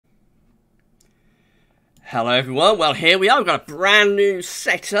Hello everyone, well here we are, we've got a brand new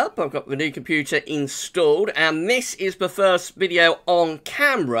setup, I've got the new computer installed and this is the first video on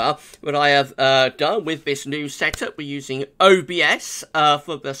camera that I have done with this new setup. We're using OBS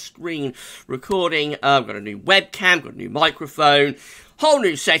for the screen recording. I've got a new webcam, got a new microphone, whole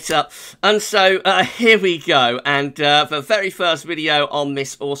new setup, and so here we go, and the very first video on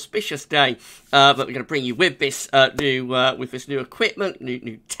this auspicious day that we're going to bring you with this new equipment,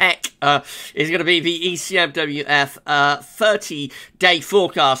 new tech, is going to be the ECMWF 30-day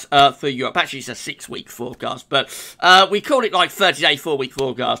forecast for Europe. Actually, it's a 6-week forecast, but we call it like 30-day, 4-week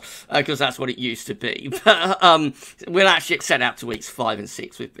forecast because that's what it used to be. But we'll actually extend out to weeks 5 and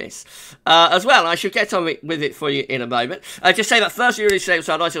 6 with this as well. I should get on with it for you in a moment. Just say that first release today was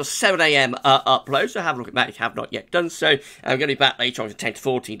our 9 till 7 a.m. Upload, so have a look at that if you have not yet done so. I'm going to be back later on to 10 to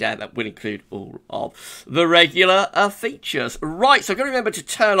 14 day. That will include all of the regular features. Right, so I've got to remember to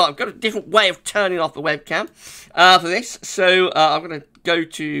turn on. I've got a different way of turning off the webcam for this. So I'm going to go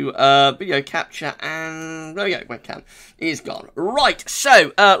to video capture, and there we go, webcam is gone. Right,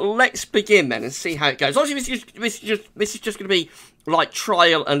 so let's begin then and see how it goes. Obviously, this is just going to be like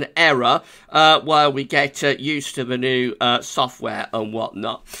trial and error while we get used to the new software and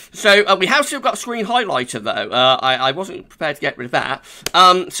whatnot. So we have still got screen highlighter though. I wasn't prepared to get rid of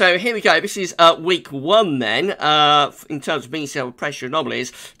that. So here we go. This is week 1 then in terms of mean sea level pressure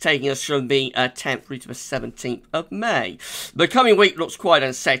anomalies, taking us from the 10th through to the 17th of May. The coming week looks quite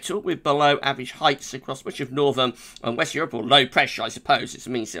unsettled with below average heights across much of northern and western Europe, or low pressure I suppose. It's a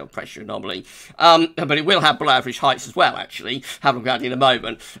mean sea level pressure anomaly. But it will have below average heights as well actually. Have a look at it in a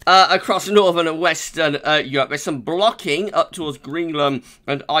moment. Across northern and western Europe, there's some blocking up towards Greenland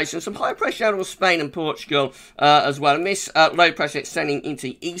and Iceland, some high pressure down towards Spain and Portugal as well, and this low pressure extending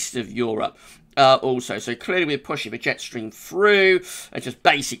into east of Europe also. So clearly we're pushing the jet stream through. It's just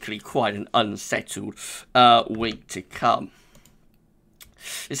basically quite an unsettled week to come.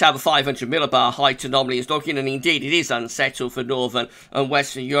 This is how the 500 millibar height anomaly is looking, and indeed it is unsettled for northern and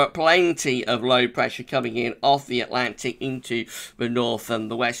western Europe. Plenty of low pressure coming in off the Atlantic into the north and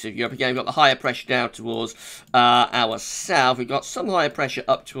the west of Europe. Again, we've got the higher pressure down towards our south. We've got some higher pressure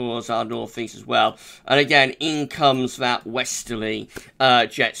up towards our northeast as well. And again, in comes that westerly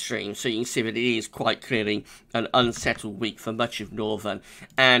jet stream. So you can see that it is quite clearly an unsettled week for much of northern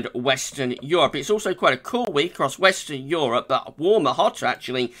and western Europe. It's also quite a cool week across western Europe, but warmer, hotter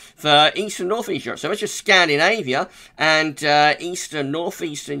actually for eastern northeast Europe. So much of Scandinavia and eastern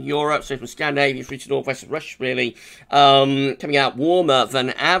northeastern Europe, so from Scandinavia through to northwest of Russia really, coming out warmer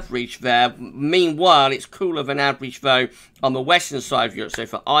than average there. Meanwhile, it's cooler than average though on the western side of Europe, so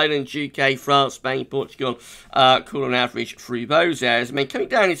for Ireland, UK, France, Spain, Portugal, cooler on average through those areas. I mean, coming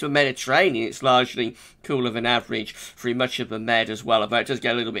down into the Mediterranean, it's largely cooler than average through much of the Med as well, although it does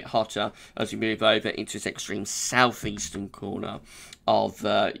get a little bit hotter as we move over into this extreme southeastern corner of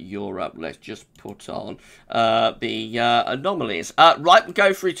Europe. Let's just put on the anomalies. Right, we'll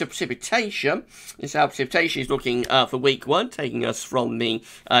go through to precipitation. This is how precipitation is looking for week 1, taking us from the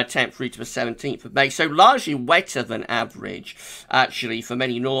 10th through to the 17th of May. So largely wetter than average, actually, for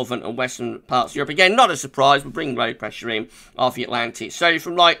many northern and western parts of Europe. Again, not a surprise, we're bringing low pressure in off the Atlantic. So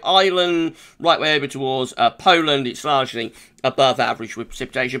from like Ireland right way over towards Poland, it's largely above average with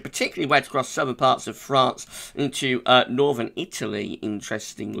precipitation, particularly wet across southern parts of France into northern Italy,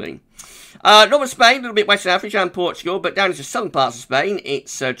 interestingly. Northern Spain, a little bit wetter than average, and Portugal, but down into southern parts of Spain,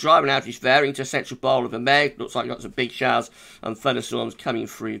 it's drier than average there into a central bowl of the Med. Looks like we've got some big showers and thunderstorms coming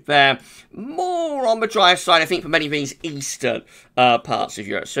through there. More on the drier side, I think, for many of these eastern parts of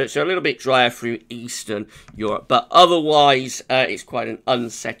Europe. So a little bit drier through eastern Europe, but otherwise, it's quite an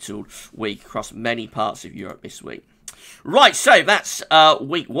unsettled week across many parts of Europe this week. Right, so that's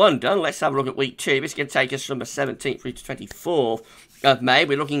week 1 done. Let's have a look at week 2. This is going to take us from the 17th through to 24th of May.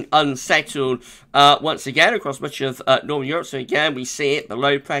 We're looking unsettled once again across much of northern Europe. So again, we see it, the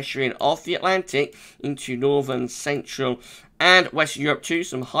low pressure in off the Atlantic into northern, central and western Europe too.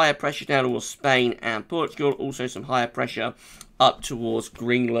 Some higher pressure down towards Spain and Portugal. Also some higher pressure up towards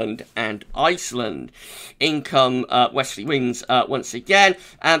Greenland and Iceland. In come westerly winds once again,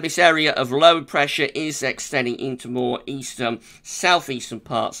 and this area of low pressure is extending into more eastern, southeastern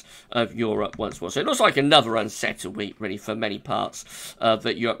parts of Europe once more. So it looks like another unsettled week really for many parts of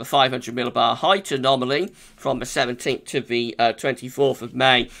Europe. The 500 millibar height anomaly from the 17th to the 24th of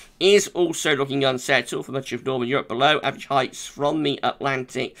May is also looking unsettled for much of northern Europe. Below average heights from the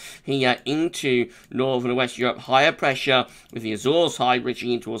Atlantic here into northern and western Europe. Higher pressure with the the Azores high,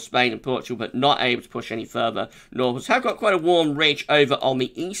 ridging in towards Spain and Portugal, but not able to push any further northwards. Have got quite a warm ridge over on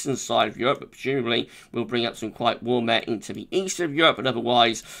the eastern side of Europe, but presumably will bring up some quite warm air into the east of Europe, but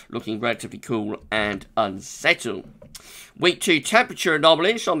otherwise looking relatively cool and unsettled. Week 2 temperature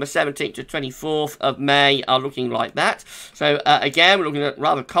anomalies on the 17th to 24th of May are looking like that. So again, we're looking at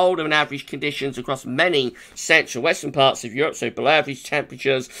rather colder than average conditions across many central western parts of Europe. So below average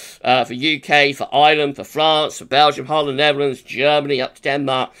temperatures for UK, for Ireland, for France, for Belgium, Holland, Netherlands, Germany, up to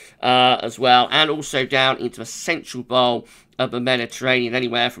Denmark as well. And also down into the central bowl of the Mediterranean,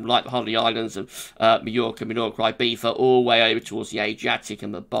 anywhere from like the Holiday Islands of Mallorca, Minorca, Ibiza, all the way over towards the Adriatic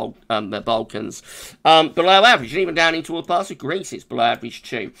and the Balkans. Below average, and even down into all parts of Greece, it's below average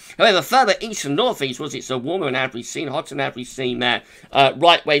too. However, further east and northeastwards, it's a warmer than average scene, hotter than average scene there,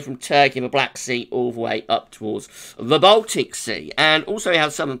 right way from Turkey and the Black Sea, all the way up towards the Baltic Sea. And also we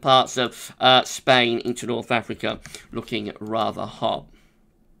have southern parts of Spain into North Africa looking rather hot.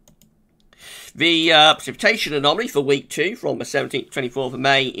 The precipitation anomaly for week 2 from the 17th to 24th of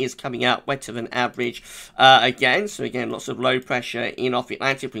May is coming out wetter than average again. So again, lots of low pressure in off the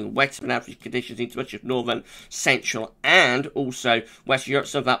Atlantic, bringing wetter than average conditions into much of northern, central and also western Europe.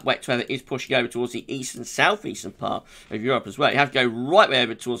 Some of that wet weather is pushing over towards the eastern, southeastern part of Europe as well. You have to go right way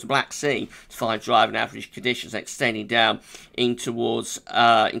over towards the Black Sea to find drier than average conditions extending down in towards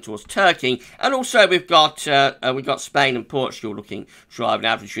Turkey. And also we've got Spain and Portugal looking drier than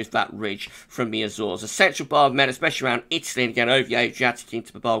average with that ridge from the Azores. A central bar of men, especially around Italy and again over the Adriatic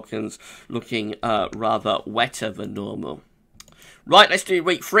into the Balkans, looking rather wetter than normal. Right, let's do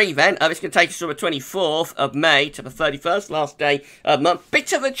week 3 then. This is going to take us from the 24th of May to the 31st, last day of the month.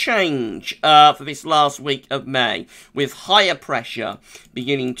 Bit of a change for this last week of May, with higher pressure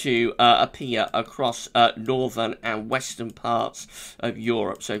beginning to appear across northern and western parts of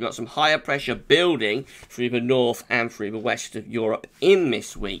Europe. So we've got some higher pressure building through the north and through the west of Europe in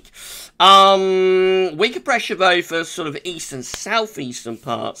this week. Weaker pressure though for sort of east and southeastern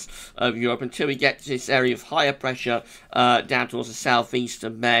parts of Europe until we get to this area of higher pressure down towards the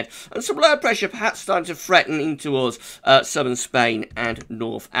southeastern Med, and some low pressure perhaps starting to threaten in towards southern Spain and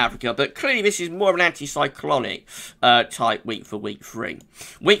North Africa. But clearly this is more of an anticyclonic type week for week 3.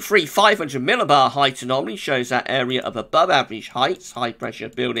 Week 3, 500 millibar height anomaly shows that area of above average heights, high pressure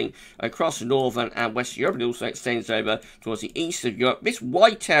building across northern and western Europe. It also extends over towards the east of Europe. This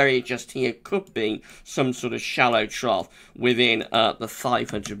white area just here could be some sort of shallow trough within the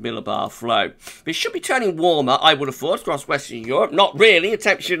 500 millibar flow. This should be turning warmer, I would have thought, across western Europe. Not really. The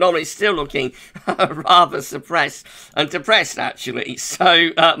temperature anomaly is still looking rather suppressed and depressed, actually. So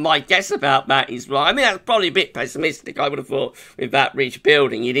my guess about that is right. I mean, that's probably a bit pessimistic, I would have thought, with that ridge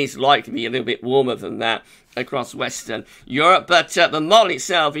building. It is likely to be a little bit warmer than that across Western Europe, but the model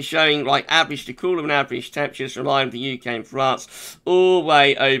itself is showing like average to cooler than average temperatures from Ireland, the UK and France, all the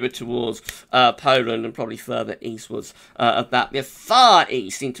way over towards Poland and probably further eastwards of that. The far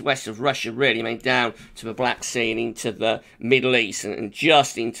east into west of Russia, really, I mean, down to the Black Sea and into the Middle East and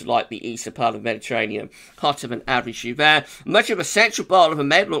just into like the eastern part of the Mediterranean, hotter than average through there. Much of the central part of the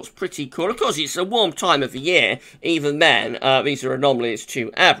Med looks pretty cool. Of course, it's a warm time of the year. Even then, these are anomalies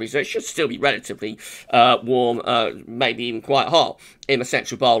to average, so it should still be relatively warm, maybe even quite hot in the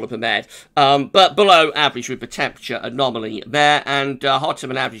central bowl of the Med, but below average with the temperature anomaly there, and hotter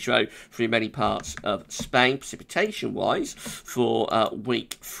than average though through many parts of Spain. Precipitation wise for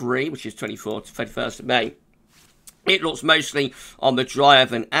week 3, which is 24th to 31st of May, it looks mostly on the drier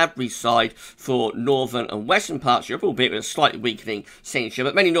than average side for northern and western parts of Europe, albeit with a slightly weakening signature.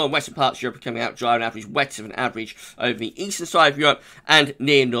 But many northern and western parts of Europe are coming out drier than average, wetter than average over the eastern side of Europe, and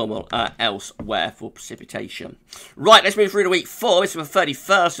near normal elsewhere for precipitation. Right, let's move through to week 4. This is the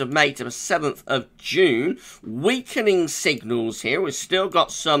 31st of May to the 7th of June. Weakening signals here. We've still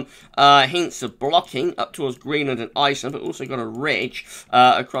got some hints of blocking up towards Greenland and Iceland, but also got a ridge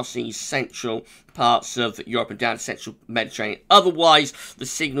across the central parts of Europe and down to central Mediterranean. Otherwise, the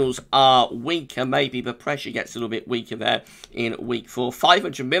signals are weaker. Maybe the pressure gets a little bit weaker there in week 4.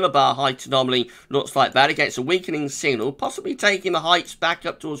 500 millibar height anomaly looks like that against a weakening signal, possibly taking the heights back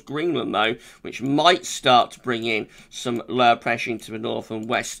up towards Greenland though, which might start to bring in some lower pressure into the north and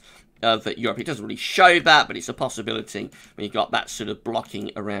west of Europe. It doesn't really show that, but it's a possibility when you've got that sort of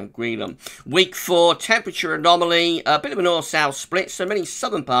blocking around Greenland. Week 4, temperature anomaly, a bit of a north-south split, so many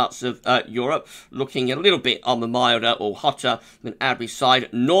southern parts of Europe looking a little bit on the milder or hotter than average side.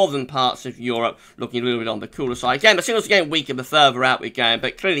 Northern parts of Europe looking a little bit on the cooler side. Again, the signals are getting weaker the further out we're going,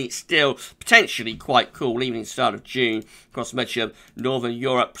 but clearly it's still potentially quite cool, even in the start of June, across much of northern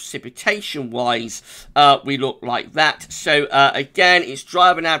Europe. Precipitation-wise, we look like that. So, again, it's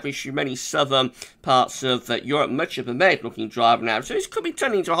drier than average through many southern parts of Europe, much of the Med looking drier now. So this could be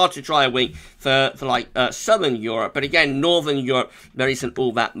turning into a hotter, drier week for like southern Europe. But again, northern Europe, there isn't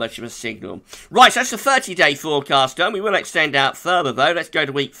all that much of a signal. Right, so that's the 30-day forecast done. We will extend out further, though. Let's go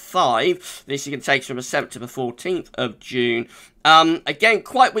to week 5. This is going to take us from the 7th to the 14th of June. Again,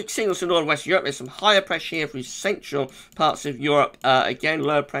 quite weak signals to North and West Europe. There's some higher pressure here through central parts of Europe. Again,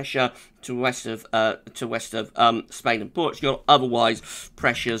 lower pressure to west of Spain and Portugal. Otherwise,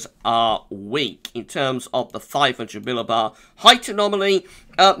 pressures are weak. In terms of the 500 millibar height anomaly,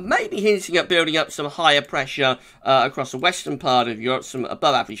 maybe hinting at building up some higher pressure across the western part of Europe, some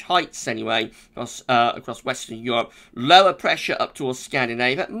above average heights anyway, across western Europe. Lower pressure up towards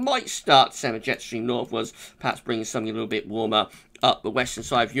Scandinavia. Might start to send a jet stream northwards, perhaps bringing something a little bit warmer up the western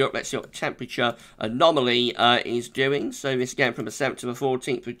side of Europe. Let's see what the temperature anomaly is doing. So this again from the 7th to the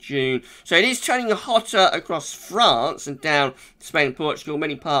 14th of June. So it is turning hotter across France and down Spain and Portugal.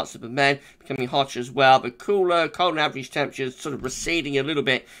 Many parts of the Med becoming hotter as well. But cooler, cold and average temperatures sort of receding a little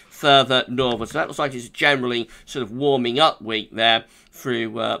bit further northward. So that looks like it's generally sort of warming up week there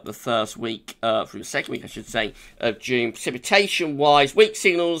through the first week, through the second week, I should say, of June. Precipitation-wise, weak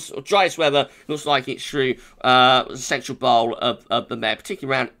signals, or driest weather, looks like it's through the central bowl of the Med,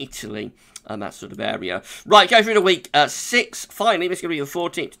 particularly around Italy. That sort of area. Right, go through to week 6. Finally, this is going to be the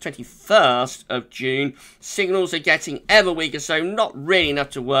 14th to 21st of June. Signals are getting ever weaker, so not really enough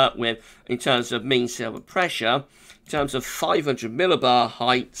to work with in terms of mean sea level pressure. In terms of 500 millibar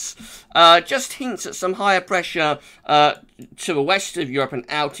heights, just hints at some higher pressure to the west of Europe and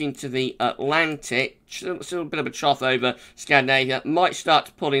out into the Atlantic. Still a bit of a trough over Scandinavia. Might start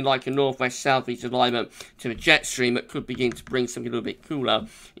to pull in like a northwest-southeast alignment to a jet stream that could begin to bring something a little bit cooler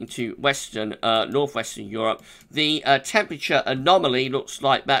into western, northwestern Europe. The temperature anomaly looks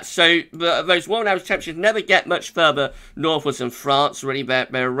like that. So those warm average temperatures never get much further northwards than France. Really,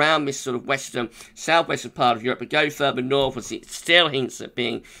 they're around this sort of western, southwestern part of Europe. But go further northwards, it still hints at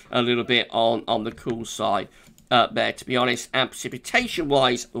being a little bit on the cool side. There, to be honest, and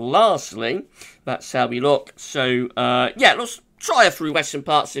precipitation-wise, lastly, that's how we look. So, yeah, let's try it through western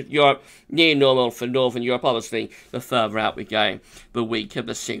parts of Europe, near normal for northern Europe. Obviously, the further out we go, the weaker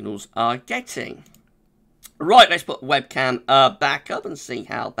the signals are getting. Right, let's put the webcam back up and see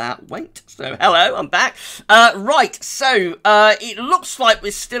how that went. So, hello, I'm back. Right, so it looks like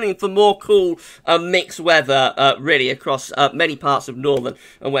we're still in for more cool mixed weather, really, across many parts of northern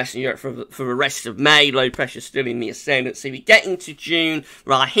and western Europe for the rest of May. Low pressure still in the ascendancy. We get into June.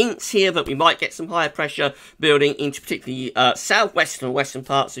 There are hints here that we might get some higher pressure building into particularly southwestern and western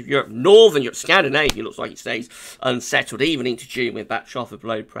parts of Europe. Northern Europe, Scandinavia looks like it stays unsettled even into June with that trough of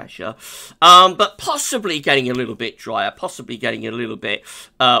low pressure. But possibly getting a little bit drier, possibly getting a little bit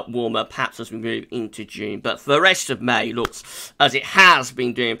warmer, perhaps as we move into June. But for the rest of May, looks as it has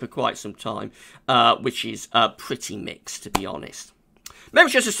been doing for quite some time, which is pretty mixed, to be honest. Maybe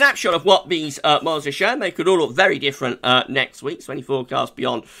just a snapshot of what these models are showing. They could all look very different next week. So any forecast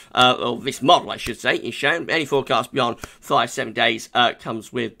beyond, or this model, I should say, is shown. Any forecast beyond 5-7 days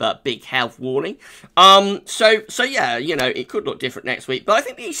comes with big health warning. So yeah, you know, it could look different next week. But I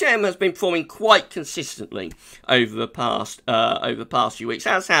think the ECM has been performing quite consistently over the past few weeks,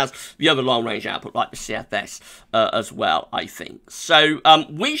 as has the other long range output like the CFS as well, I think. So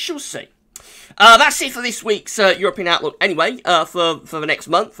we shall see. That's it for this week's European Outlook anyway, for the next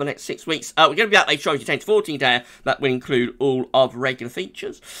month, for the next 6 weeks. We're going to be out later on to 10 to 14 day. That will include all of regular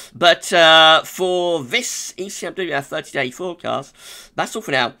features. But for this ECMWF 30-day forecast, that's all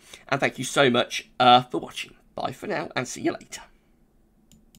for now. And thank you so much for watching. Bye for now, and see you later.